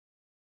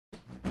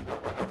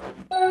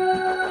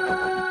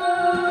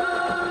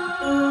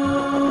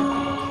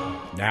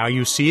Now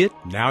you see it,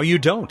 now you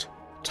don't.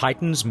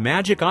 Titan's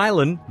Magic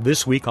Island,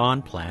 this week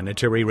on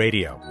Planetary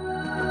Radio.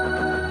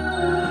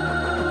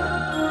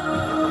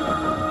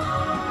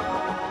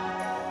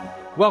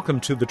 Welcome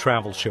to the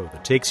travel show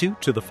that takes you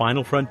to the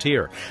final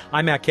frontier.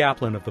 I'm Matt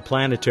Kaplan of the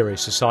Planetary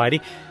Society.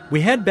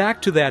 We head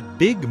back to that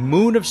big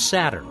moon of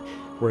Saturn,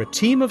 where a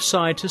team of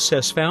scientists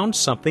has found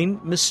something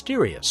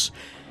mysterious.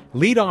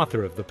 Lead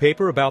author of the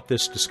paper about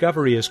this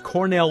discovery is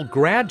Cornell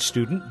grad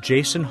student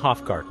Jason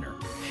Hofgartner.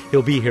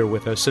 He'll be here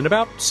with us in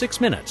about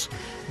 6 minutes.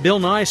 Bill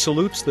Nye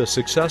salutes the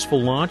successful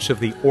launch of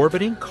the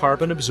Orbiting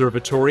Carbon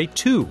Observatory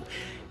 2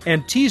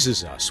 and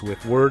teases us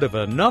with word of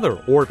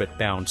another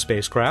orbit-bound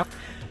spacecraft.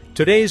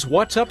 Today's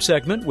What's Up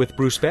segment with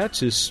Bruce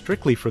Betts is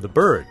strictly for the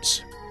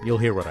birds. You'll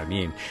hear what I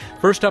mean.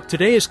 First up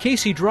today is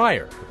Casey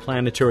Dreyer, the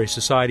Planetary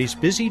Society's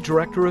busy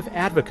director of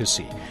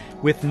advocacy,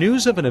 with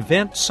news of an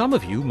event some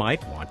of you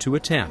might want to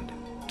attend.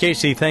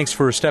 Casey, thanks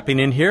for stepping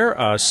in here,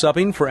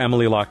 subbing for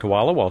Emily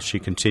Lakdawalla while she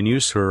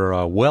continues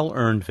her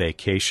well-earned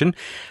vacation.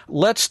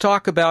 Let's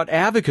talk about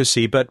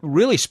advocacy, but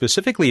really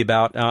specifically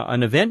about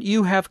an event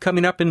you have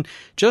coming up in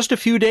just a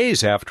few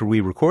days after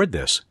we record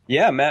this.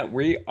 Yeah, Matt,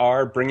 we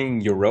are bringing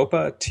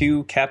Europa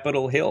to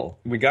Capitol Hill.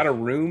 We got a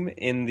room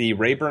in the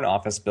Rayburn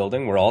office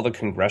building where all the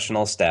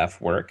congressional staff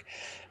work.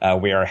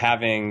 We are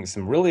having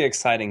some really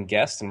exciting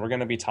guests, and we're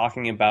going to be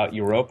talking about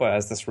Europa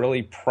as this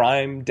really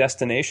prime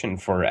destination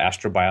for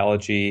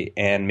astrobiology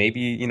and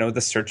maybe,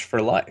 the search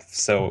for life.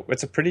 So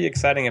it's a pretty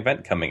exciting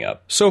event coming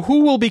up. So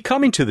who will be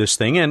coming to this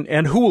thing,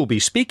 and who will be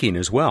speaking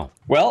as well?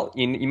 Well,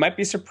 you might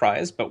be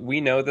surprised, but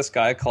we know this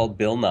guy called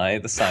Bill Nye,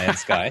 the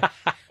science guy.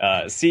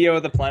 CEO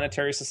of the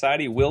Planetary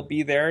Society will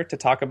be there to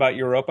talk about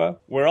Europa.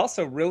 We're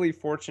also really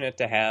fortunate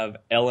to have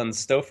Ellen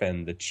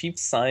Stofan, the chief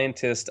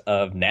scientist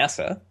of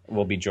NASA,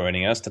 will be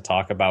joining us to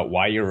talk about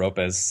why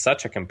Europa is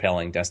such a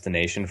compelling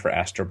destination for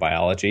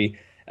astrobiology.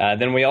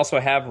 Then we also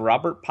have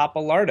Robert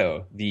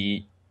Pappalardo,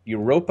 the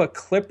Europa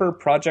Clipper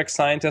project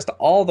scientist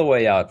all the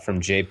way out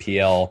from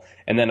JPL.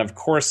 And then, of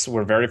course,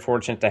 we're very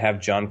fortunate to have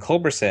John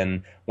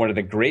Culberson, one of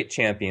the great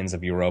champions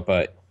of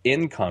Europa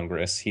in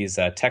Congress. He's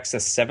a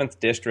Texas 7th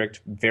District,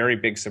 very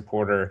big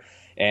supporter.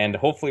 And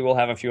hopefully we'll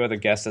have a few other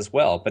guests as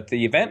well. But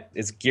the event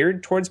is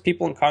geared towards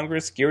people in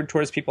Congress, geared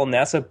towards people in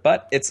NASA,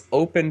 but it's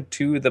open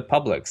to the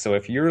public. So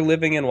if you're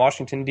living in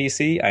Washington,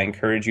 D.C., I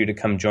encourage you to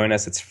come join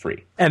us. It's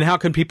free. And how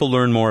can people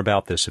learn more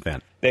about this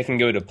event? They can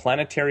go to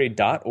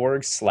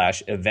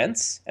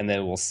planetary.org/events, and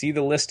then we'll see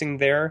the listing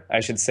there.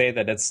 I should say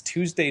that it's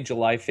Tuesday,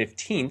 July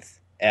 15th.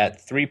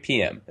 At 3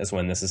 p.m. is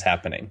when this is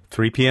happening.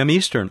 3 p.m.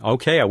 Eastern.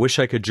 Okay, I wish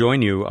I could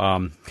join you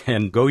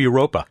and go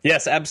Europa.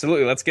 Yes,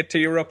 absolutely. Let's get to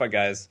Europa,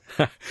 guys.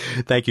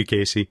 Thank you,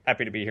 Casey.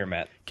 Happy to be here,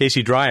 Matt.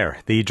 Casey Dreyer,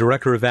 the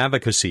Director of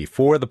Advocacy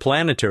for the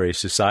Planetary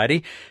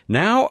Society.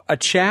 Now a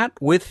chat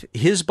with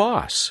his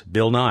boss,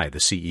 Bill Nye, the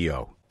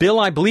CEO. Bill,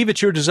 I believe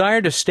it's your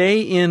desire to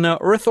stay in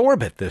Earth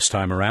orbit this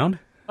time around.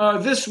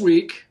 This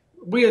week,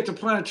 we at the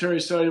Planetary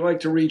Society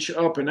like to reach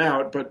up and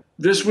out, but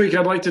this week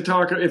I'd like to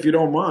talk, if you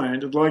don't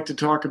mind, I'd like to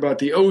talk about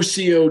the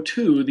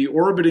OCO2, the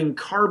Orbiting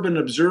Carbon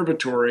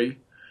Observatory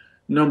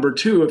number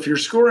 2. If you're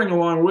scoring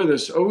along with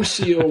us,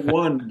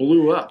 OCO1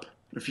 blew up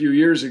a few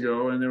years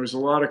ago, and there was a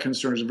lot of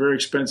concerns, a very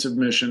expensive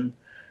mission,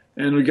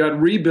 and we got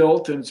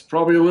rebuilt, and it's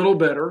probably a little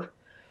better,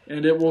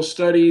 and it will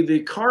study the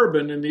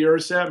carbon in the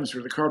Earth's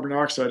atmosphere, the carbon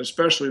dioxide,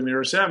 especially in the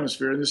Earth's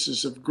atmosphere. And this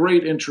is of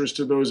great interest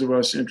to those of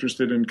us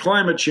interested in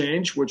climate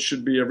change, which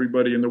should be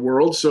everybody in the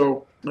world.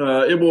 So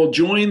it will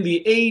join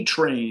the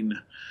A-Train,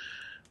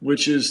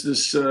 which is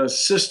this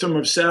system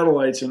of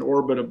satellites in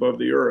orbit above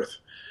the Earth.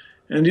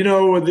 And,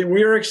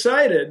 we are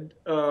excited,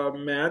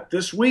 Matt.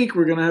 This week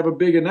we're going to have a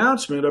big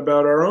announcement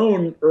about our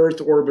own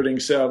Earth-orbiting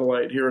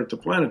satellite here at the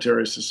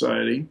Planetary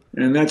Society,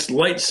 and that's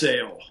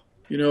LightSail.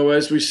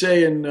 As we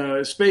say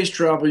in space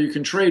travel, you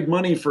can trade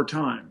money for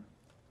time.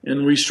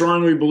 And we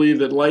strongly believe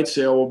that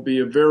LightSail will be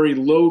a very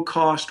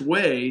low-cost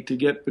way to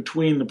get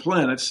between the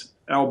planets,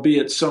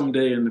 albeit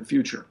someday in the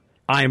future.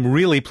 I'm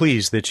really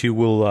pleased that you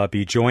will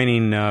be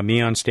joining me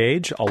on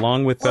stage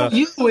along with...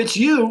 It's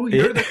you.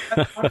 You're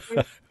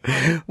the...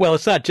 Well,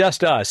 it's not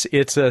just us.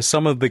 It's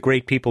some of the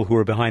great people who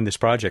are behind this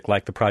project,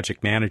 like the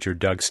project manager,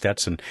 Doug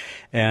Stetson.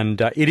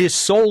 And it is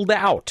sold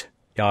out.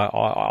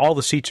 All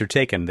the seats are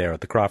taken there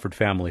at the Crawford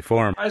Family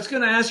Forum. I was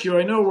going to ask you,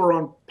 I know we're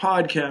on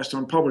podcast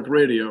on public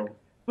radio.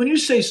 When you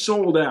say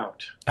sold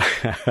out,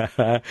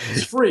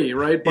 it's free,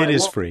 right? It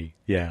is free,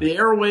 yeah. The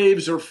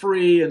airwaves are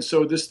free, and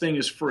so this thing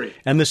is free.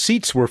 And the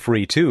seats were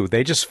free, too.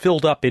 They just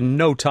filled up in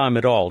no time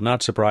at all.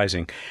 Not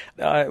surprising.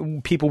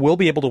 People will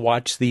be able to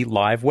watch the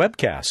live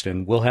webcast,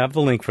 and we'll have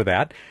the link for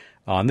that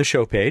on the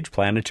show page,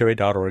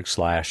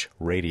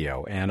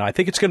 planetary.org/radio. And I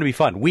think it's going to be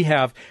fun. We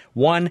have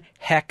one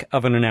heck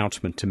of an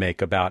announcement to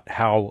make about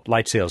how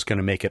LightSail is going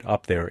to make it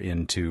up there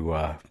into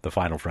the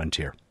final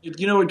frontier.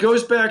 It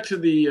goes back to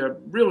the,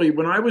 really,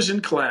 when I was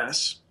in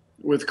class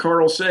with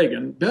Carl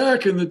Sagan,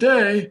 back in the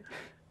day,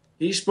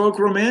 he spoke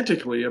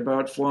romantically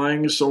about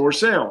flying a solar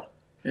sail.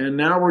 And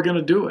now we're going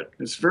to do it.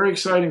 It's a very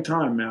exciting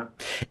time, Matt.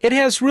 It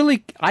has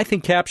really, I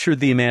think, captured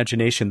the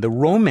imagination, the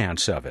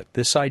romance of it,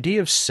 this idea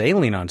of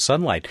sailing on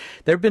sunlight.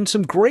 There have been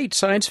some great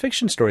science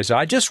fiction stories.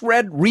 I just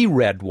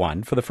reread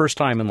one for the first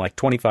time in like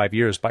 25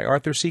 years by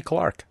Arthur C.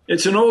 Clarke.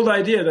 It's an old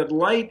idea that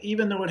light,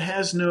 even though it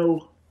has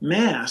no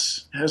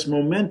mass, has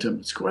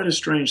momentum. It's quite a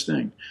strange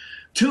thing.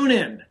 Tune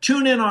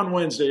in on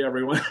Wednesday,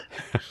 everyone.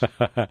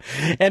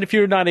 And if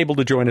you're not able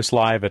to join us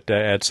live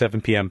at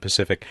 7 p.m.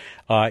 Pacific,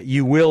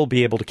 you will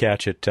be able to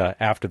catch it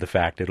after the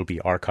fact. It'll be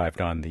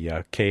archived on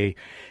the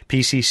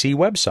KPCC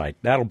website.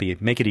 That'll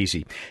make it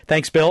easy.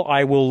 Thanks, Bill.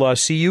 I will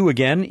see you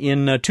again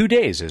in 2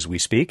 days as we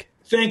speak.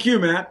 Thank you,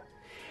 Matt.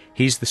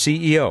 He's the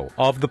CEO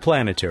of the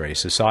Planetary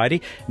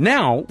Society.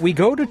 Now we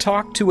go to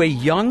talk to a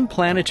young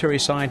planetary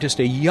scientist,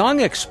 a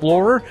young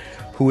explorer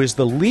who is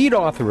the lead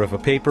author of a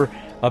paper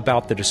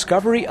about the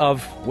discovery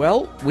of,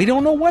 well, we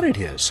don't know what it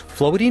is,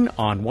 floating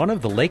on one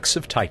of the lakes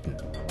of Titan.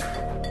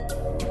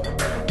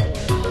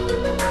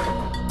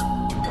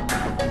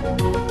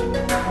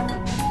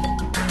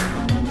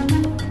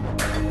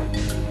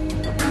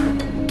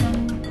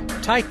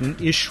 Titan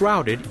is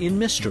shrouded in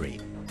mystery.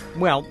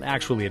 Well,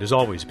 actually, it has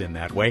always been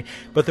that way,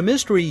 but the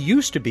mystery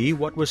used to be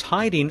what was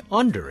hiding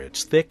under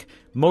its thick,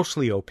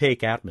 mostly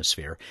opaque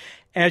atmosphere.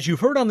 As you've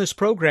heard on this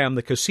program,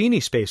 the Cassini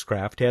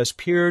spacecraft has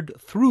peered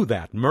through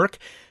that murk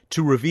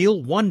to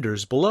reveal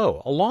wonders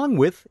below, along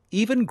with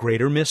even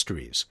greater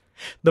mysteries.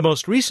 The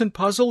most recent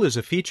puzzle is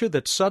a feature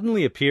that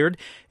suddenly appeared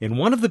in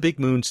one of the big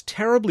moon's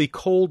terribly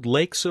cold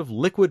lakes of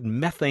liquid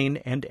methane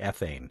and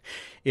ethane.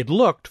 It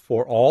looked,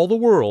 for all the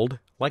world,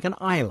 like an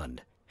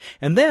island.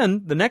 And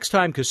then, the next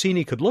time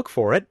Cassini could look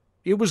for it,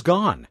 it was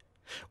gone.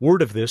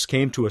 Word of this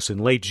came to us in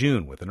late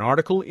June with an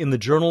article in the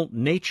journal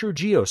Nature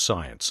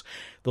Geoscience.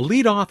 The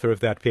lead author of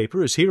that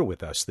paper is here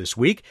with us this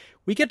week.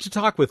 We get to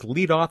talk with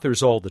lead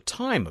authors all the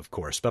time, of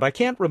course, but I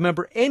can't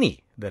remember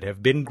any that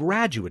have been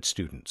graduate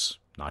students.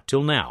 Not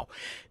till now.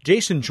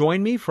 Jason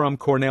joined me from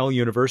Cornell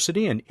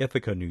University in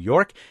Ithaca, New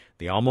York,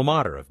 the alma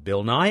mater of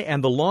Bill Nye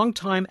and the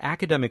longtime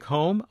academic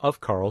home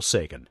of Carl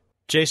Sagan.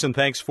 Jason,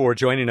 thanks for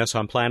joining us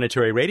on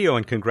Planetary Radio,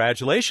 and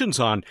congratulations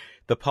on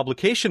the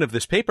publication of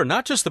this paper.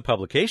 Not just the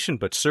publication,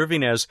 but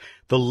serving as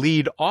the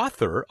lead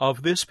author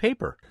of this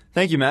paper.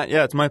 Thank you, Matt.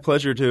 Yeah, it's my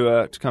pleasure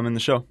to come in the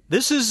show.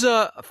 This is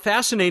a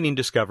fascinating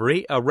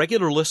discovery.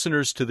 Regular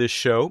listeners to this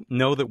show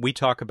know that we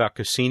talk about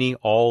Cassini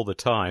all the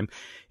time.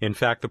 In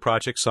fact, the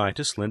project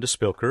scientist, Linda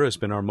Spilker, has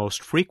been our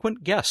most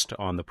frequent guest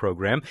on the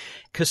program.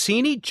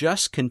 Cassini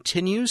just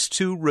continues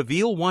to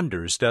reveal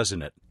wonders,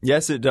 doesn't it?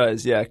 Yes, it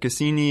does. Yeah,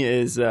 Cassini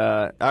is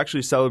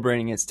actually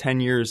celebrating its 10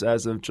 years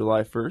as of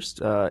July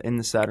 1st in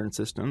the Saturn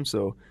system.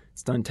 So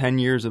it's done 10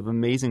 years of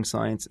amazing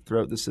science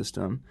throughout the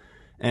system.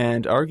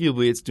 And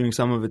arguably, it's doing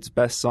some of its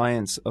best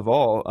science of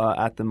all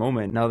at the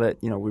moment, now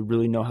that we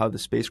really know how the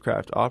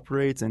spacecraft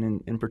operates,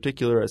 and in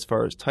particular, as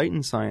far as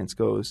Titan science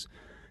goes,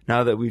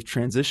 now that we've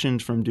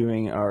transitioned from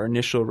doing our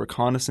initial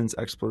reconnaissance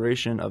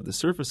exploration of the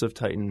surface of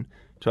Titan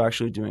to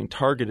actually doing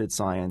targeted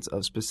science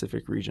of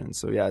specific regions.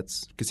 So yeah,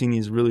 Cassini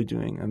is really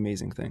doing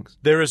amazing things.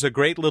 There is a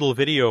great little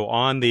video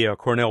on the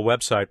Cornell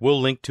website. We'll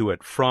link to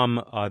it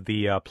from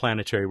the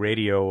Planetary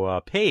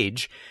Radio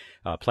page.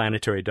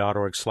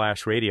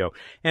 Planetary.org/radio.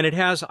 And it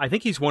has, I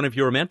think he's one of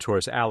your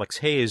mentors, Alex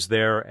Hayes,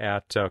 there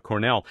at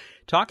Cornell,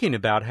 talking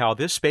about how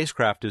this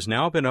spacecraft has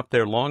now been up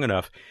there long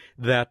enough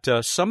that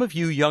some of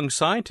you young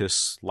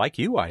scientists, like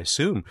you, I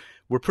assume,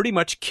 were pretty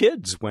much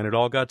kids when it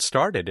all got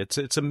started.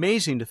 It's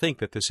amazing to think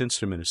that this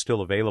instrument is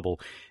still available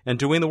and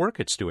doing the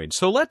work it's doing.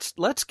 So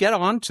let's get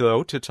on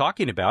to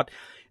talking about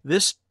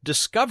this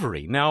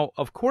discovery. Now,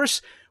 of course,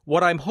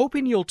 what I'm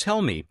hoping you'll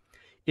tell me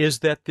is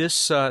that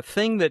this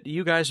thing that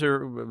you guys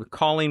are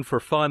calling for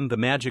fun the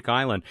Magic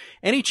Island,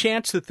 any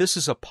chance that this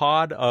is a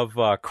pod of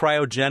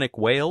cryogenic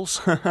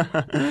whales?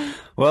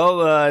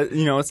 Well,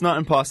 it's not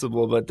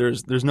impossible, but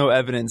there's no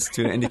evidence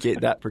to indicate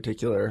that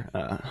particular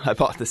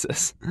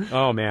hypothesis.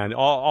 Oh, man,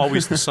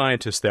 always the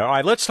scientist there. All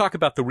right, let's talk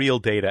about the real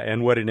data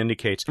and what it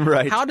indicates.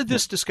 Right. How did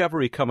this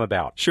discovery come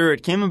about? Sure,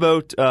 it came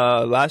about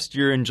last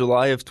year in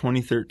July of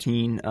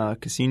 2013.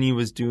 Cassini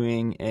was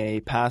doing a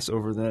pass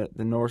over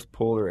the North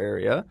Polar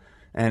area,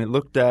 and it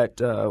looked at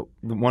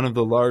one of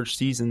the large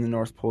seas in the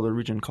North Polar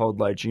region called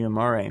Ligeia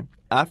Mare.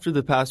 After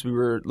the pass, we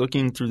were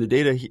looking through the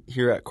data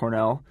here at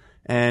Cornell,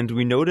 and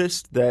we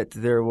noticed that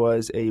there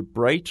was a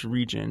bright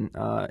region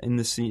in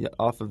the sea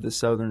off of the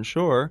southern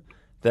shore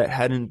that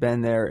hadn't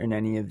been there in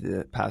any of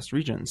the past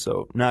regions.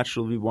 So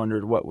naturally, we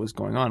wondered what was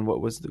going on, what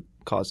was the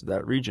cause of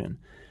that region.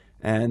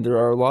 And there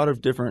are a lot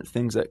of different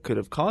things that could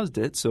have caused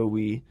it, so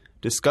we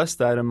discussed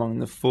that among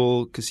the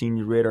full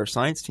Cassini radar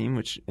science team,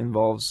 which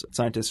involves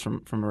scientists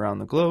from around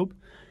the globe.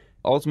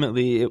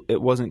 Ultimately, it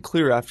wasn't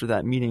clear after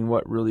that meeting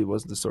what really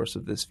was the source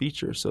of this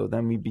feature. So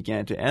then we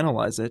began to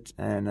analyze it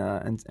and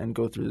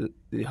go through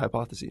the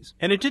hypotheses.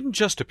 And it didn't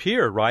just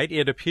appear, right?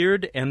 It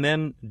appeared and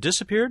then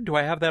disappeared? Do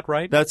I have that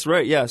right? That's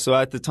right, yeah. So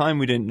at the time,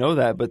 we didn't know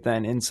that, but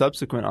then in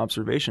subsequent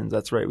observations,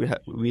 that's right.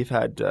 We've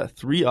had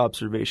 3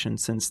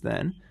 observations since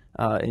then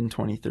in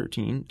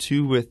 2013,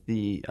 2 with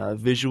the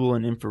visual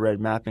and infrared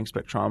mapping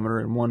spectrometer,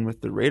 and 1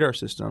 with the radar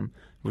system,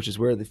 which is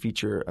where the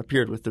feature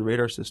appeared with the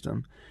radar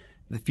system.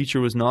 The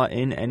feature was not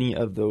in any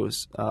of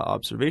those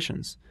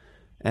observations.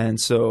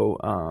 And so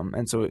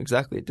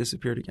exactly, it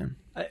disappeared again.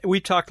 We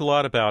talked a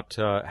lot about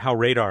how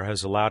radar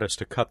has allowed us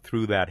to cut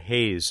through that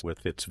haze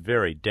with its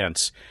very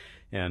dense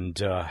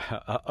and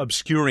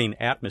obscuring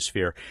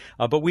atmosphere.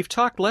 But we've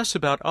talked less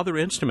about other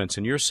instruments,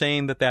 and you're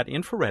saying that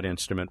infrared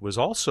instrument was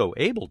also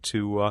able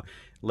to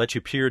let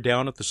you peer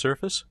down at the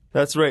surface?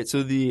 That's right. So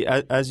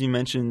as you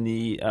mentioned,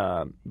 the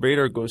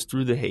radar goes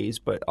through the haze,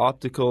 but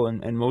optical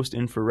and most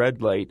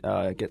infrared light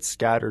gets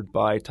scattered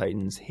by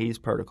Titan's haze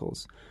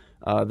particles.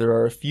 There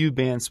are a few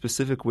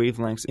band-specific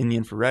wavelengths in the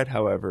infrared,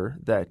 however,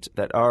 that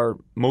are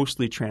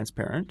mostly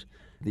transparent.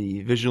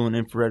 The visual and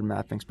infrared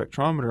mapping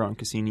spectrometer on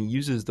Cassini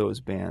uses those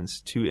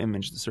bands to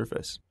image the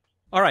surface.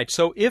 All right,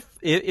 so if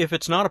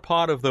it's not a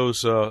pod of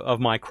those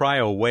of my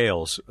cryo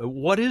whales,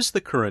 what is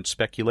the current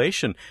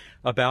speculation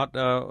about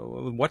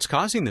what's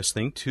causing this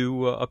thing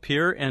to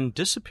appear and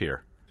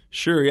disappear?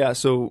 Sure, yeah.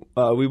 So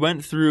we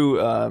went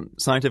through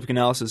scientific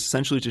analysis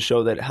essentially to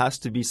show that it has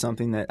to be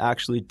something that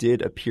actually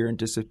did appear and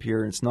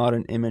disappear. It's not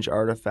an image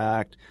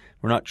artifact.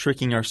 We're not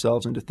tricking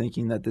ourselves into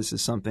thinking that this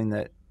is something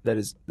that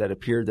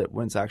appeared that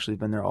when it's actually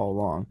been there all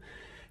along.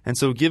 And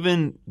so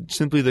given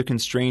simply the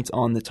constraints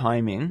on the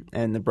timing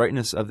and the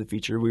brightness of the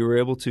feature, we were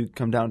able to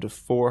come down to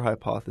 4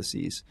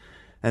 hypotheses.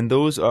 And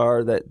those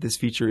are that this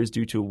feature is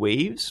due to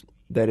waves,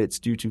 that it's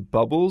due to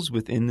bubbles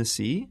within the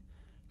sea,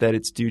 that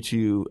it's due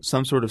to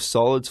some sort of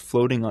solids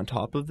floating on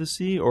top of the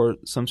sea, or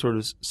some sort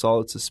of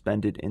solid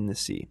suspended in the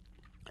sea.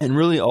 And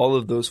really all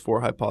of those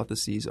 4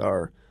 hypotheses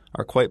are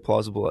quite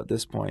plausible at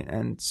this point.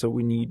 And so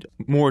we need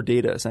more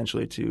data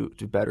essentially to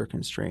better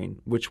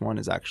constrain which one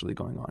is actually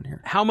going on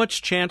here. How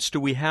much chance do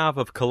we have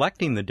of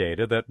collecting the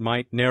data that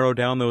might narrow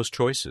down those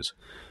choices?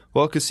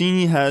 Well,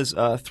 Cassini has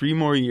 3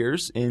 more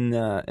years in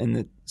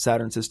the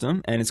Saturn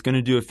system, and it's going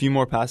to do a few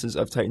more passes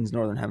of Titan's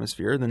northern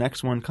hemisphere. The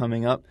next one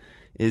coming up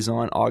is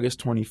on August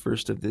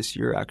 21st of this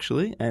year,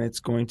 actually, and it's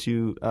going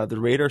to the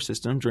radar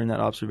system during that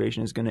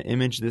observation is going to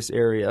image this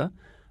area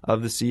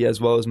of the sea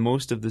as well as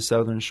most of the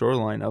southern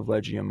shoreline of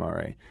Legia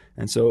Mare.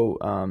 And so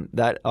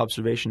that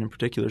observation in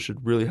particular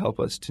should really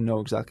help us to know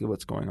exactly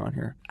what's going on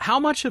here. How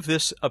much of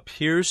this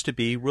appears to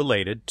be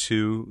related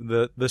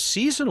to the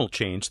seasonal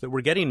change that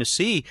we're getting to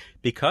see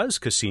because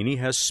Cassini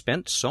has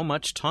spent so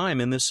much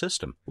time in this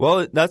system?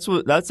 Well, that's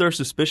our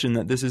suspicion,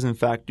 that this is in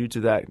fact due to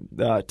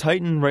that.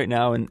 Titan right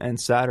now and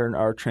Saturn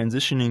are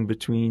transitioning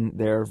between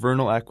their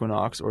vernal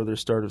equinox or their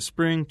start of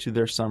spring to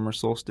their summer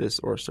solstice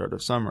or start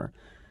of summer.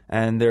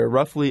 And they're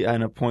roughly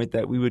at a point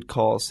that we would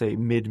call, say,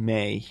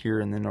 mid-May here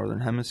in the Northern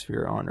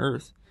Hemisphere on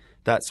Earth,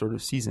 that sort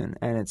of season.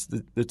 And it's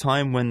the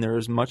time when there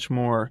is much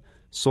more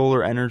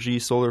solar energy,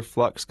 solar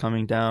flux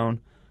coming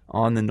down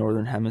on the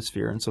Northern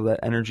Hemisphere. And so that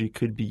energy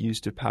could be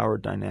used to power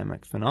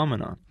dynamic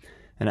phenomena.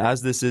 And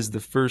as this is the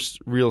first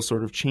real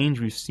sort of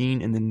change we've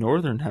seen in the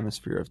Northern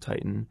Hemisphere of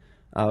Titan,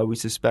 we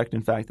suspect,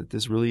 in fact, that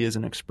this really is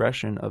an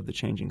expression of the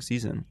changing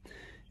season.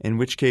 In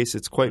which case,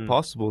 it's quite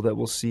possible that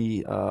we'll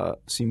see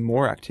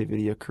more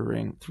activity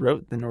occurring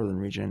throughout the northern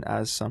region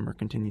as summer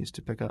continues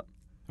to pick up.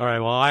 All right,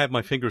 well, I have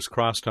my fingers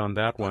crossed on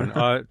that one.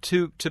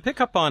 To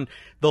pick up on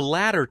the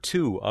latter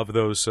 2 of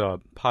those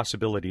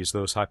possibilities,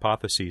 those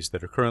hypotheses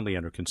that are currently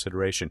under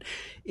consideration,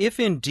 if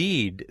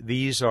indeed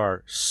these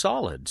are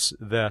solids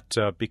that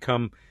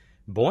become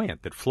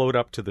buoyant, that float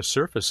up to the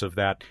surface of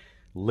that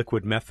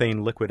liquid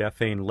methane, liquid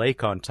ethane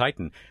lake on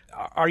Titan.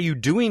 Are you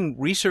doing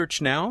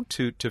research now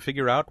to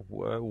figure out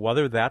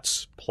whether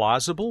that's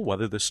plausible,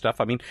 whether this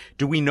stuff,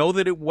 do we know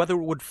whether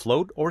it would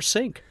float or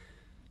sink?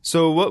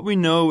 So what we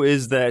know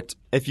is that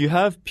if you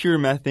have pure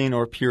methane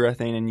or pure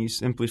ethane and you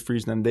simply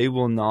freeze them, they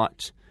will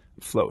not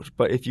float.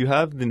 But if you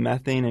have the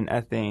methane and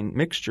ethane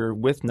mixture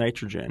with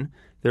nitrogen,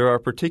 there are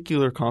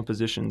particular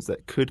compositions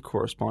that could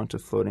correspond to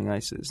floating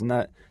ices. And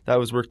that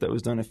was work that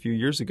was done a few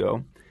years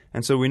ago.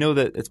 And so we know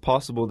that it's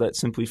possible that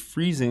simply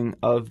freezing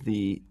of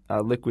the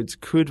liquids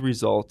could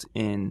result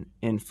in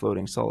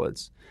floating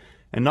solids.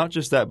 And not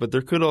just that, but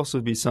there could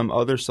also be some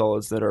other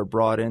solids that are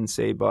brought in,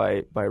 say,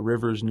 by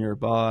rivers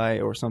nearby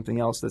or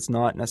something else that's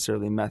not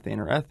necessarily methane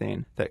or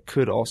ethane that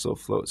could also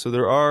float. So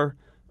there are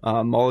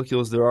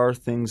molecules, there are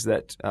things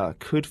that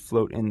could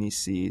float in these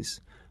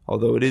seas,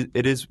 although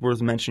it is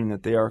worth mentioning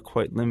that they are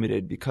quite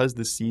limited because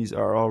the seas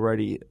are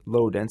already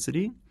low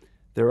density.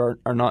 There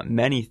are not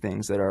many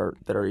things that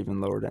are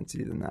even lower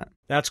density than that.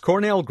 That's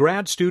Cornell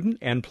grad student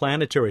and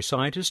planetary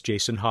scientist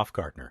Jason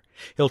Hofgartner.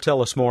 He'll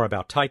tell us more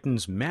about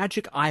Titan's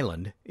Magic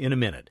Island in a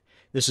minute.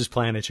 This is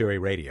Planetary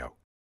Radio.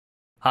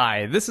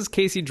 Hi, this is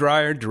Casey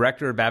Dreyer,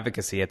 Director of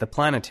Advocacy at the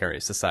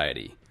Planetary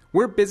Society.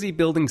 We're busy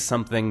building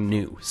something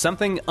new,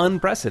 something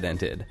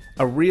unprecedented,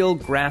 a real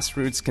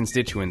grassroots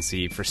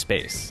constituency for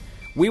space.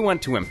 We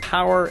want to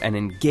empower and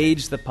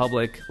engage the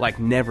public like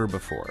never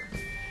before.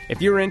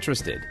 If you're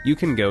interested, you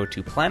can go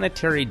to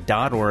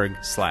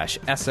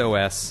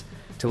planetary.org/SOS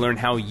to learn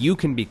how you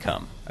can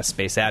become a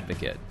space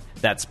advocate.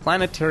 That's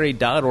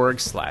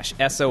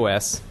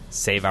planetary.org/SOS.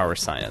 Save our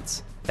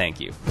science. Thank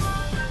you.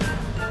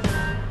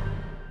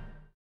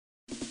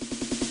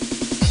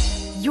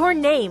 Your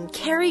name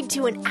carried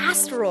to an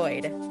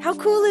asteroid. How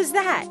cool is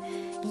that?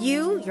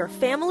 You, your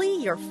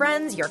family, your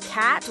friends, your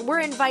cat, we're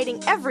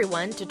inviting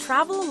everyone to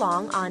travel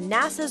along on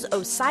NASA's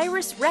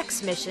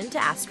OSIRIS-REx mission to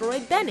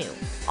asteroid Bennu.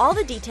 All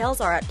the details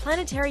are at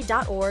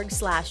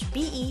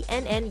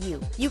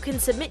planetary.org/BENNU. You can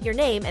submit your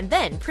name and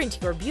then print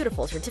your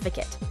beautiful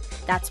certificate.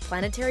 That's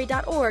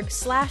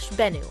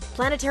planetary.org/Bennu.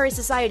 Planetary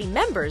Society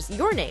members,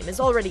 your name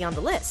is already on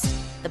the list.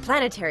 The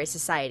Planetary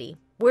Society.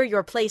 We're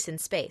your place in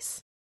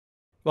space.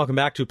 Welcome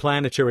back to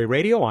Planetary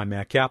Radio. I'm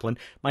Matt Kaplan.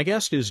 My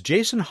guest is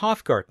Jason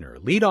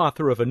Hofgartner, lead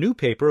author of a new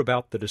paper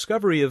about the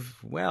discovery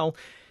of, well,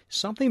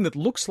 something that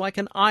looks like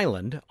an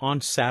island on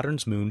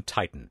Saturn's moon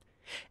Titan,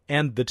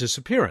 and the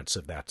disappearance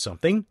of that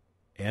something,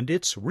 and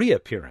its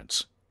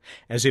reappearance.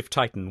 As if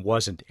Titan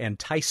wasn't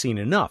enticing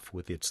enough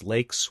with its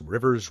lakes,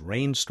 rivers,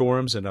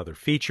 rainstorms, and other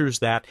features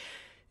that,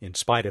 in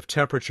spite of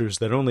temperatures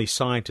that only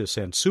scientists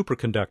and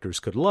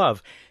superconductors could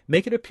love,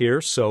 make it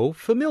appear so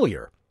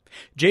familiar.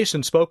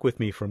 Jason spoke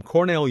with me from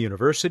Cornell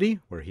University,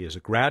 where he is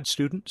a grad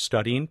student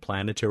studying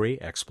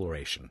planetary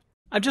exploration.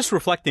 I'm just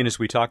reflecting as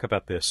we talk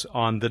about this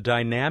on the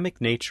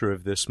dynamic nature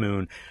of this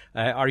moon.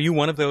 Are you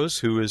one of those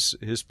who is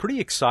pretty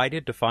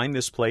excited to find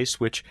this place,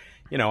 which,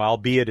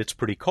 albeit it's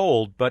pretty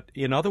cold, but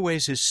in other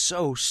ways is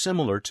so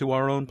similar to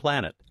our own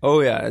planet?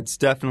 Oh, yeah, it's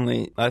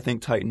definitely, I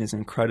think Titan is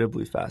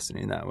incredibly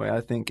fascinating that way.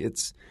 I think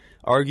it's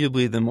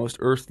arguably the most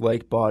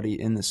Earth-like body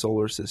in the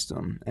solar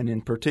system, and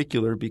in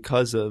particular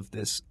because of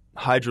this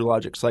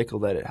hydrologic cycle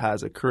that it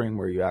has occurring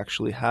where you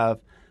actually have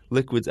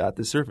liquids at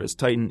the surface.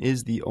 Titan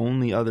is the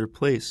only other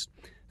place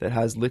that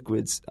has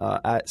liquids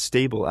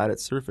stable at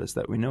its surface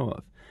that we know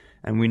of.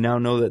 And we now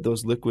know that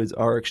those liquids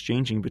are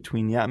exchanging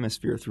between the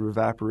atmosphere through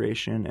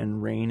evaporation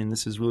and rain, and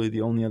this is really the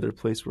only other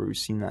place where we've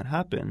seen that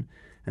happen.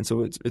 And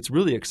so it's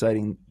really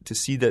exciting to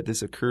see that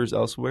this occurs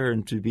elsewhere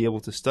and to be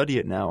able to study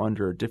it now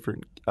under a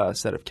different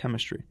set of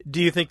chemistry.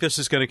 Do you think this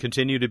is going to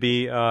continue to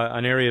be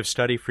an area of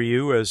study for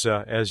you as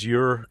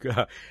your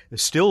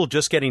still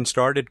just getting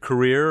started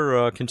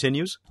career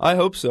continues? I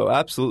hope so,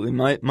 absolutely.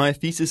 My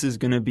thesis is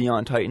going to be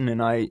on Titan,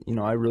 and I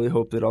really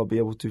hope that I'll be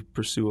able to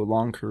pursue a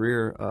long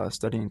career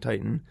studying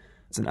Titan.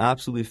 It's an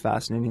absolutely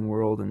fascinating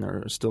world, and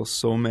there are still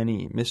so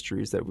many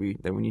mysteries that we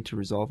need to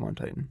resolve on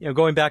Titan.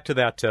 Going back to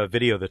that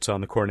video that's on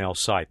the Cornell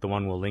site, the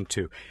one we'll link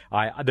to,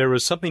 there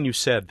was something you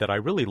said that I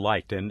really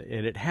liked, and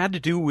it had to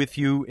do with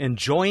you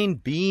enjoying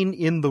being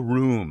in the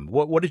room.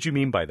 What did you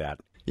mean by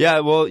that? Yeah,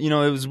 well,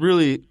 it was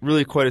really,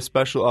 really quite a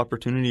special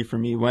opportunity for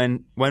me.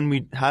 When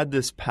we had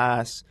this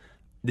pass,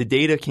 the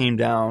data came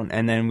down,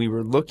 and then we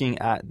were looking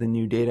at the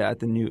new data,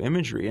 at the new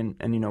imagery, and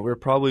we're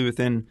probably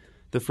within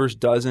the first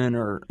dozen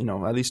or,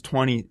 at least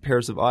 20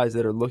 pairs of eyes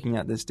that are looking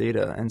at this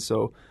data. And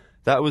so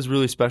that was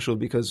really special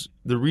because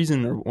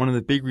one of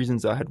the big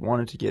reasons I had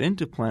wanted to get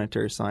into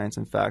planetary science,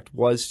 in fact,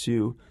 was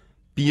to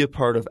be a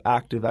part of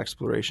active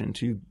exploration,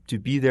 to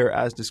be there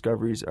as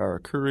discoveries are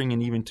occurring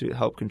and even to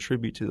help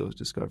contribute to those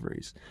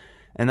discoveries.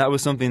 And that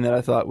was something that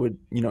I thought would,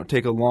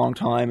 take a long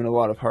time and a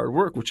lot of hard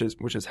work, which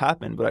has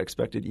happened, but I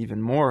expected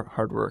even more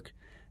hard work.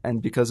 And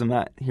because I'm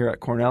here at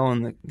Cornell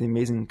and the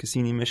amazing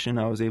Cassini mission,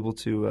 I was able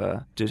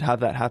to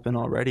have that happen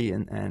already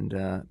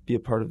and be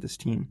a part of this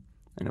team.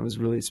 And it was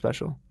really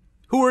special.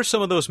 Who are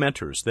some of those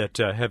mentors that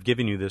have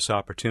given you this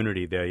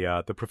opportunity,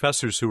 the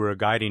professors who are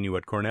guiding you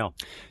at Cornell?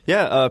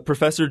 Yeah,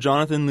 Professor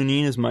Jonathan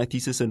Lunin is my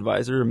thesis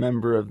advisor, a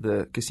member of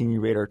the Cassini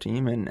radar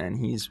team, and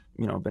he's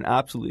been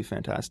absolutely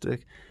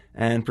fantastic.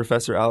 And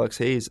Professor Alex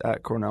Hayes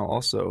at Cornell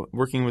also.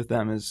 Working with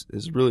them is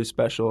really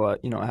special. I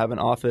have an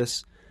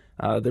office.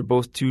 They're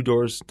both 2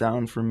 doors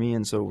down from me,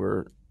 and so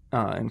we're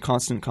in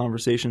constant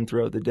conversation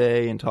throughout the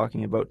day and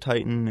talking about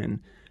Titan and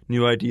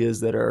new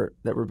ideas that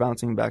we're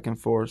bouncing back and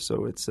forth.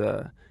 So it's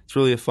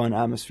really a fun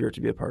atmosphere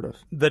to be a part of.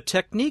 The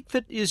technique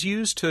that is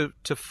used to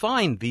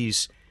find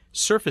these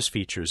surface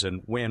features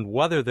and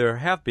whether there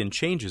have been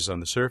changes on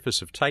the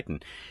surface of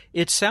Titan,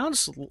 it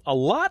sounds a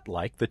lot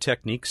like the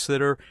techniques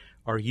that are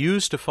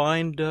used to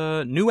find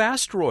new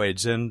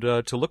asteroids and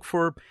to look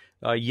for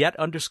yet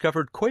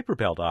undiscovered Kuiper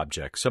Belt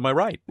objects. Am I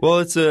right? Well,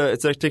 it's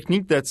a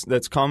technique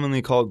that's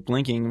commonly called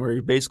blinking, where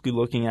you're basically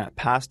looking at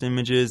past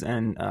images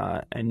and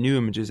new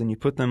images, and you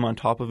put them on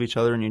top of each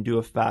other and you do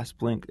a fast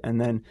blink.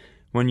 And then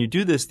when you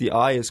do this, the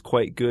eye is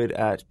quite good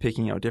at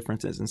picking out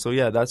differences. And so,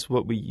 yeah, that's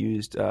what we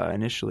used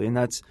initially, and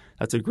that's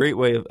a great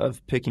way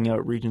of picking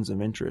out regions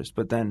of interest.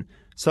 But then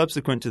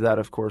subsequent to that,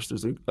 of course,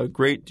 there's a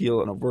great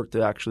deal of work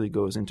that actually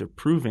goes into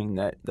proving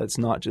that that's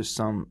not just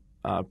some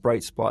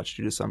bright spots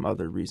due to some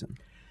other reason.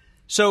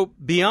 So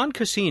beyond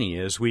Cassini,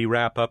 as we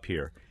wrap up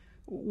here,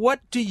 what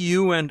do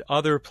you and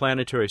other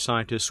planetary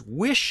scientists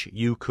wish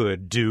you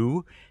could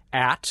do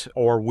at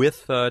or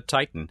with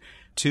Titan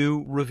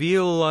to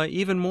reveal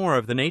even more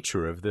of the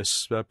nature of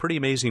this pretty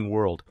amazing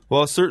world?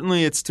 Well,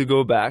 certainly it's to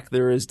go back.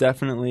 There is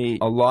definitely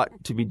a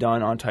lot to be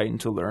done on Titan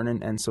to learn,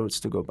 and so it's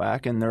to go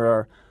back. And there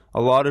are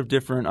a lot of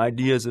different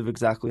ideas of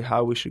exactly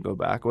how we should go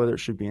back, whether it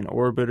should be an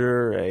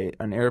orbiter,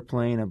 an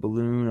airplane, a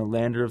balloon, a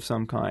lander of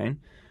some kind.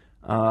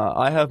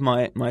 I have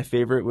my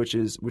favorite, which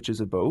is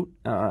a boat.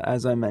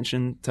 As I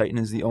mentioned, Titan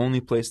is the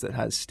only place that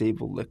has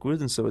stable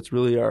liquids, and so it's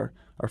really our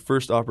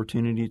first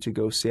opportunity to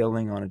go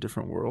sailing on a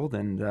different world.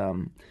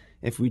 And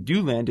if we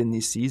do land in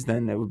these seas,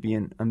 then it would be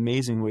an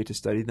amazing way to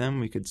study them.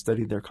 We could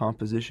study their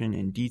composition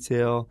in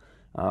detail,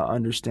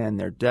 understand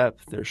their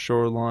depth, their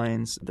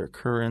shorelines, their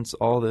currents,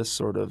 all this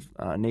sort of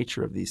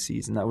nature of these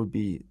seas, and that would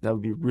be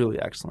really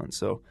excellent.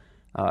 So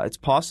it's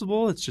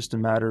possible. It's just a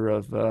matter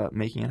of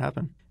making it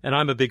happen. And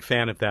I'm a big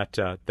fan of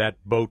that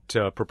boat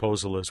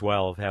proposal as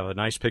well. I have a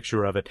nice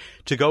picture of it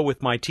to go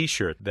with my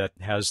T-shirt that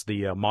has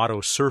the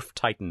motto "Surf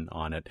Titan"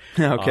 on it.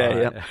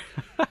 Okay,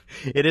 yeah.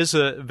 It is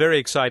a very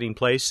exciting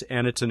place,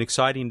 and it's an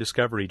exciting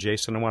discovery,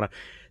 Jason. I want to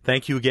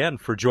thank you again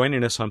for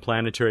joining us on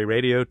Planetary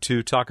Radio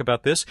to talk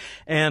about this,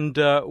 and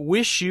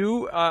wish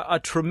you a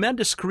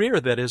tremendous career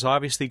that has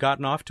obviously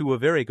gotten off to a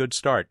very good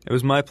start. It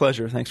was my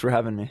pleasure. Thanks for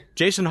having me.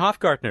 Jason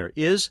Hofgartner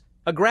is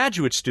a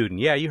graduate student.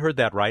 Yeah, you heard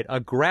that right. A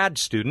grad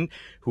student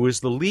who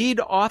is the lead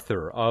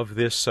author of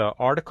this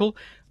article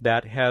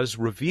that has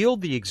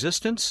revealed the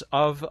existence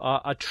of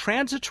a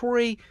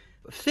transitory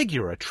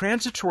figure, a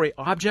transitory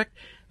object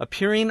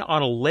appearing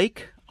on a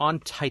lake on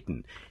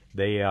Titan.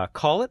 They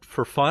call it,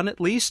 for fun at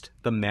least,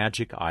 the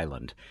Magic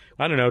Island.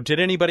 I don't know, did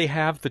anybody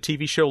have the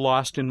TV show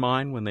Lost in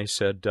mind when they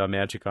said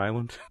Magic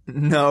Island?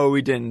 No,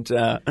 we didn't.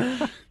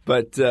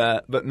 But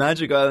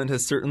Magic Island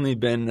has certainly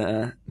been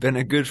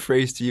a good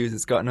phrase to use.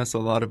 It's gotten us a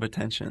lot of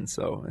attention,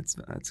 so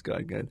it's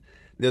got good.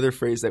 The other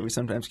phrase that we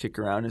sometimes kick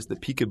around is the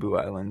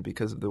Peekaboo Island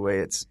because of the way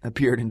it's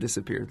appeared and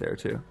disappeared there,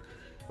 too.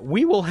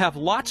 We will have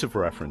lots of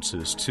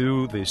references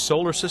to the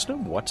solar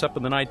system, what's up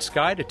in the night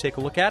sky, to take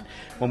a look at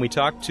when we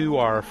talk to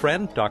our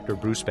friend, Dr.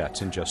 Bruce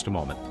Betts, in just a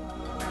moment.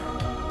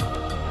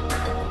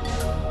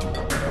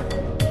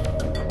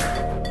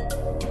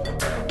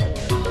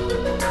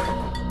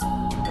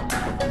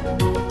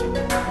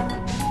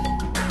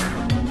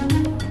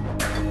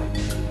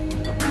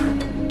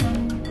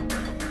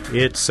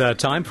 It's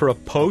time for a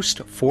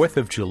post-4th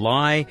of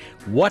July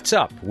What's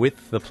Up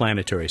with the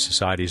Planetary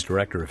Society's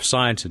Director of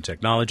Science and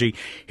Technology.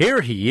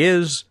 Here he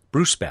is,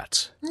 Bruce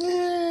Betts.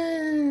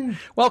 Yay.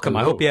 Welcome.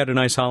 Hello. I hope you had a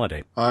nice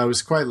holiday. It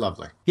was quite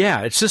lovely.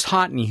 Yeah, it's just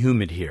hot and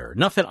humid here.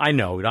 Nothing, I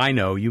know,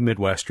 you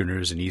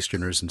Midwesterners and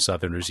Easterners and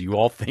Southerners, you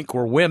all think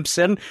we're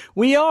wimps, and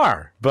we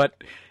are,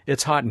 but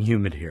it's hot and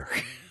humid here.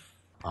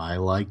 I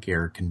like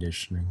air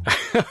conditioning.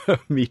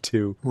 Me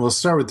too. We'll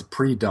start with the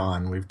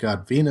pre-dawn. We've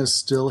got Venus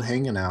still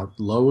hanging out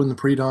low in the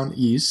pre-dawn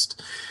east.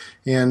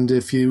 And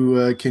if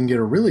you can get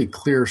a really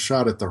clear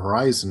shot at the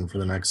horizon for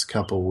the next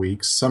couple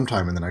weeks,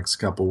 sometime in the next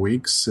couple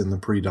weeks in the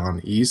pre-dawn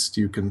east,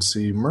 you can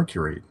see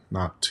Mercury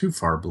not too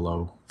far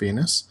below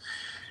Venus.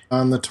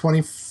 On the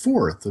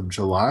 24th of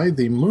July,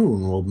 the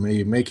moon will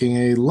be making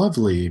a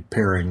lovely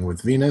pairing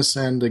with Venus.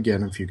 And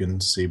again, if you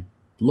can see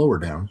lower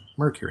down,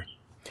 Mercury.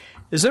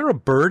 Is there a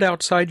bird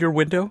outside your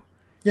window?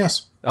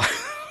 Yes.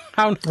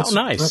 How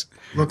nice.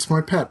 That's my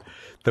pet.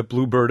 The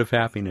blue bird of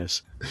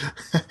happiness.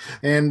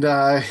 And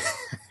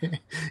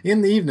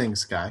in the evening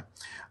sky,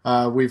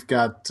 we've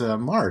got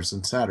Mars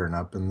and Saturn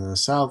up in the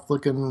south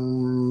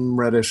looking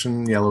reddish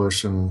and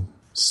yellowish and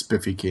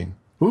spiffy keen.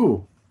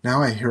 Ooh,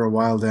 now I hear a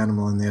wild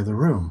animal in the other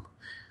room.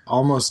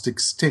 Almost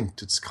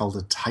extinct. It's called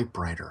a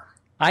typewriter.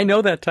 I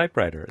know that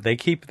typewriter. They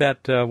keep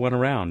that one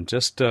around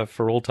just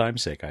for old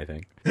time's sake, I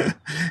think.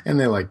 And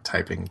they like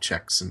typing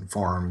checks and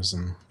forms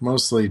and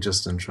mostly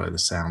just enjoy the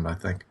sound, I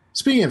think.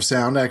 Speaking of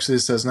sound, actually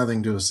this has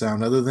nothing to do with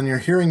sound other than you're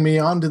hearing me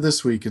on to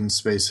This Week in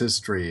Space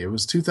History. It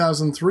was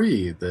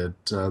 2003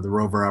 that the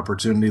rover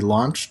Opportunity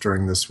launched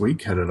during this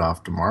week, headed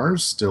off to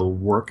Mars, still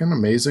working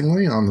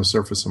amazingly on the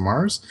surface of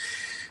Mars.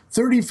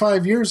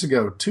 35 years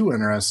ago,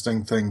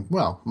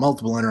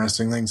 multiple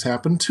interesting things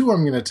happened. Two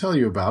I'm going to tell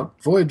you about.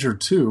 Voyager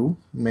 2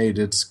 made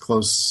its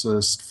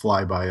closest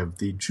flyby of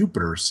the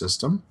Jupiter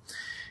system.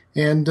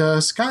 And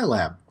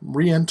Skylab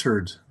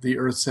re-entered the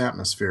Earth's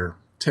atmosphere,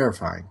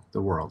 terrifying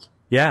the world.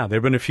 Yeah, there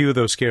have been a few of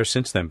those scares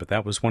since then, but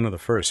that was one of the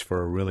first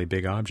for a really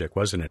big object,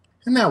 wasn't it?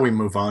 And now we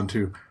move on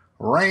to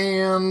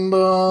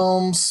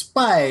Random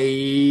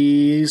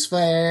Space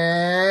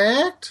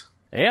Fact.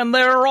 And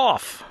they're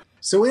off.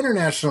 So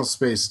International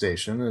Space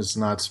Station is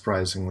not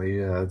surprisingly,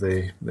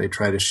 they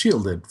try to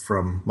shield it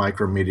from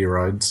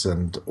micrometeoroids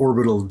and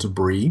orbital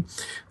debris.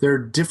 There are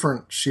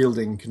different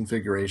shielding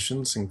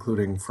configurations,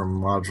 including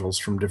from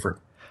modules from different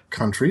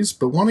countries.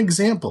 But one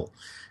example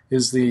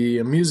is the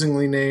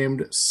amusingly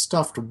named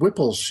Stuffed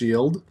Whipple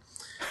Shield,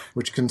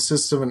 which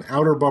consists of an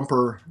outer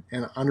bumper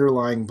and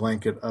underlying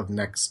blanket of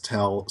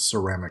Nextel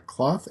ceramic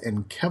cloth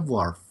and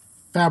Kevlar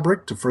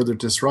fabric to further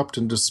disrupt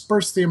and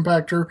disperse the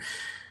impactor,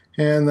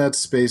 and that's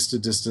spaced a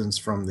distance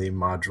from the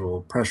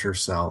module pressure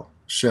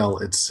shell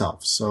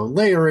itself. So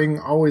layering,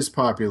 always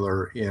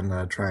popular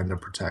in trying to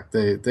protect.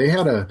 They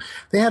had a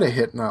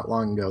hit not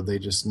long ago. They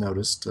just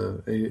noticed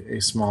a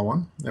small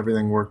one.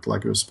 Everything worked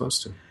like it was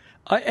supposed to.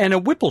 And a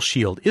Whipple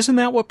shield, isn't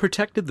that what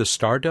protected the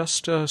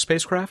Stardust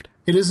spacecraft?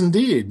 It is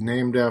indeed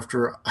named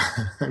after,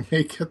 I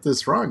may get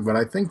this wrong, but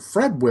I think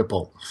Fred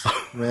Whipple,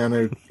 the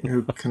man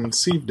who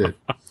conceived it.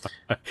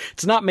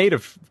 It's not made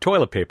of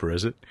toilet paper,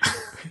 is it?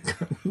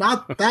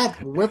 Not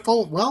that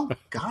Whipple? Well,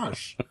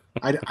 gosh,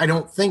 I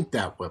don't think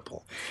that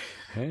Whipple.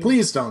 Hey.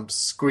 Please don't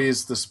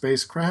squeeze the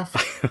spacecraft.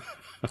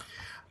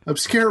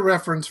 Obscure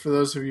reference for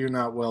those of you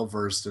not well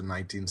versed in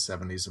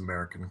 1970s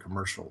American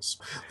commercials.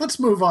 Let's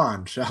move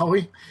on, shall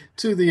we,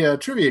 to the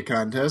trivia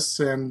contests.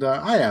 And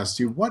I asked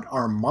you, what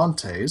are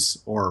montes,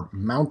 or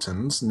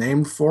mountains,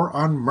 named for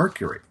on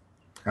Mercury?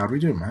 How'd we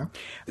do, Matt?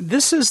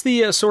 This is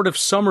the sort of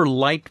summer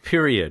light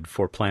period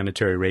for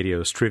Planetary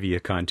Radio's trivia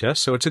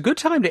contest, so it's a good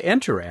time to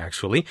enter,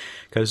 actually,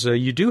 because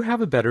you do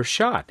have a better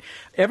shot.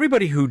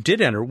 Everybody who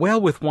did enter, well,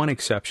 with one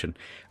exception,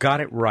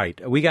 got it right.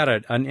 We got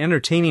an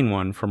entertaining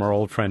one from our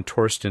old friend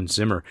Torsten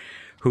Zimmer,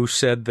 who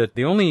said that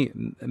the only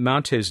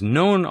mountains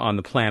known on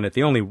the planet,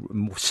 the only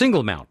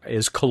single mount,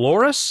 is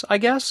Calorus, I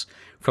guess,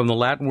 from the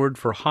Latin word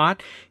for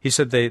hot. He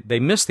said they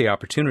missed the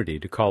opportunity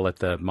to call it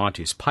the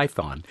Montes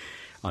Python,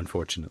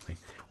 unfortunately.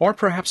 Or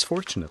perhaps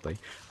fortunately.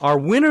 Our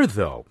winner,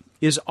 though,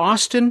 is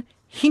Austin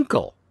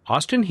Hinkle.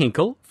 Austin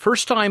Hinkle,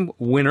 first-time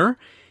winner.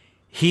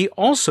 He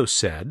also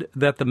said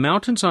that the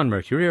mountains on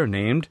Mercury are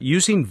named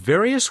using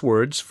various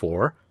words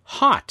for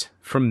hot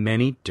from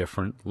many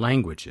different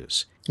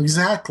languages.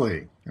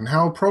 Exactly. And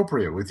how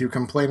appropriate with you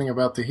complaining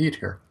about the heat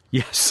here.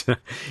 Yes.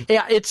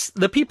 Yeah, it's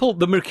the people,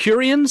 the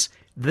Mercurians,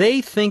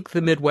 they think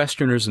the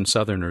Midwesterners and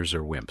Southerners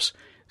are wimps.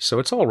 So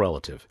it's all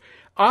relative.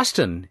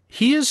 Austin,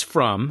 he is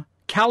from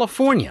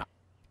California,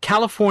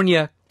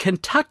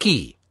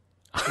 Kentucky.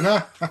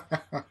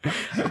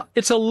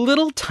 It's a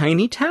little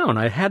tiny town.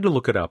 I had to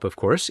look it up, of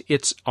course.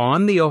 It's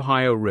on the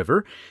Ohio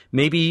River,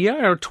 maybe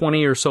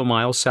 20 or so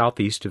miles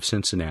southeast of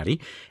Cincinnati.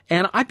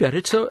 And I bet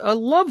it's a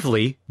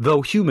lovely,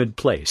 though humid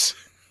place.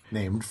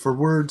 Named for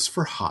words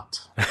for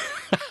hot.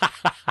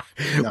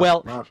 No,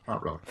 well, not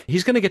really.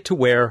 He's going to get to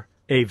wear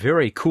a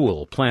very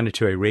cool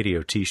Planetary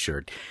Radio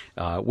t-shirt,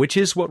 which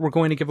is what we're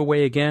going to give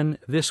away again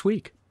this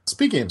week.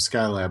 Speaking of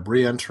Skylab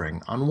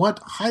re-entering, on what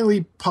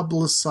highly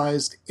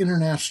publicized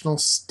international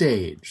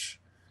stage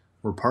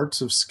were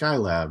parts of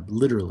Skylab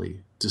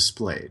literally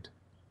displayed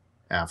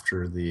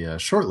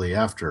shortly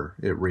after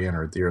it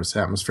re-entered the Earth's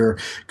atmosphere?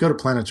 Go to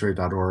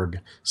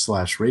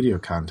planetary.org/radio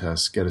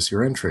contest. Get us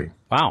your entry.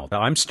 Wow,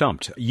 I'm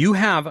stumped. You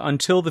have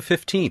until the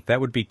 15th. That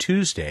would be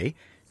Tuesday,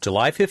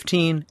 July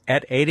 15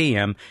 at 8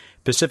 a.m.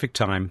 Pacific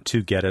time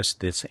to get us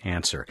this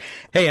answer.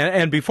 Hey,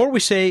 and before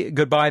we say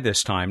goodbye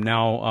this time,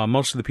 now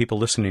most of the people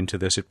listening to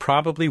this, it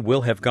probably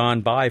will have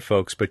gone by,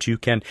 folks, but you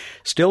can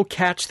still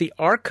catch the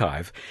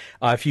archive.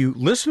 If you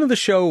listen to the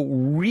show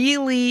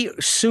really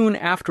soon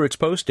after it's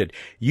posted,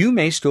 you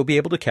may still be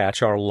able to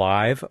catch our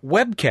live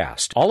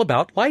webcast all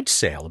about Light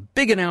Sail, a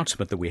big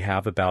announcement that we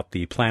have about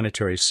the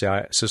Planetary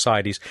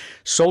Society's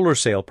Solar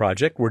Sail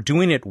project. We're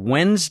doing it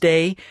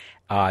Wednesday,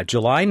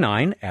 July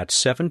 9 at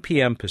 7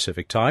 p.m.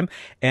 Pacific time.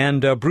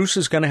 And Bruce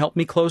is going to help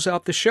me close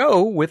out the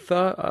show with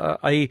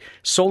a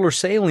solar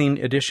sailing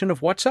edition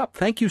of What's Up.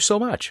 Thank you so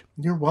much.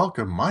 You're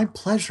welcome. My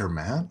pleasure,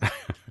 Matt.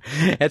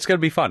 It's going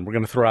to be fun. We're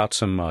going to throw out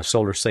some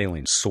solar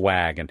sailing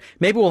swag, and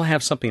maybe we'll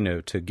have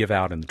something to give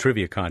out in the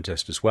trivia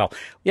contest as well.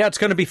 Yeah, it's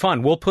going to be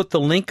fun. We'll put the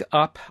link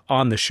up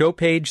on the show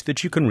page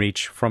that you can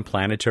reach from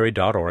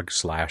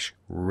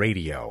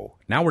planetary.org/radio.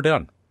 Now we're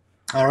done.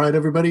 All right,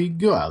 everybody,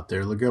 go out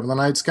there, look up in the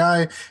night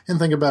sky, and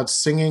think about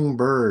singing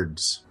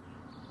birds.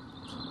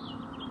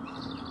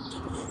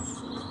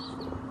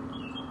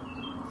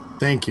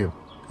 Thank you,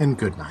 and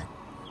good night.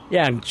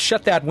 Yeah, and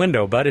shut that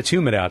window, bud. It's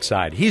humid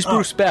outside. He's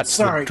Bruce Betts,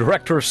 the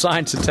Director of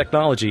Science and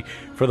Technology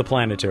for the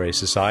Planetary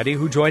Society,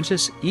 who joins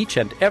us each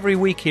and every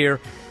week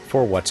here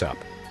for What's Up.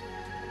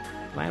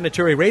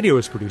 Planetary Radio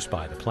is produced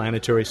by the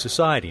Planetary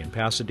Society in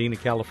Pasadena,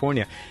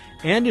 California,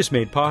 and is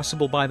made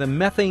possible by the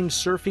methane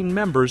surfing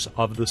members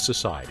of the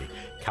Society,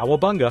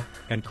 Cowabunga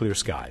and Clear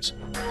Skies.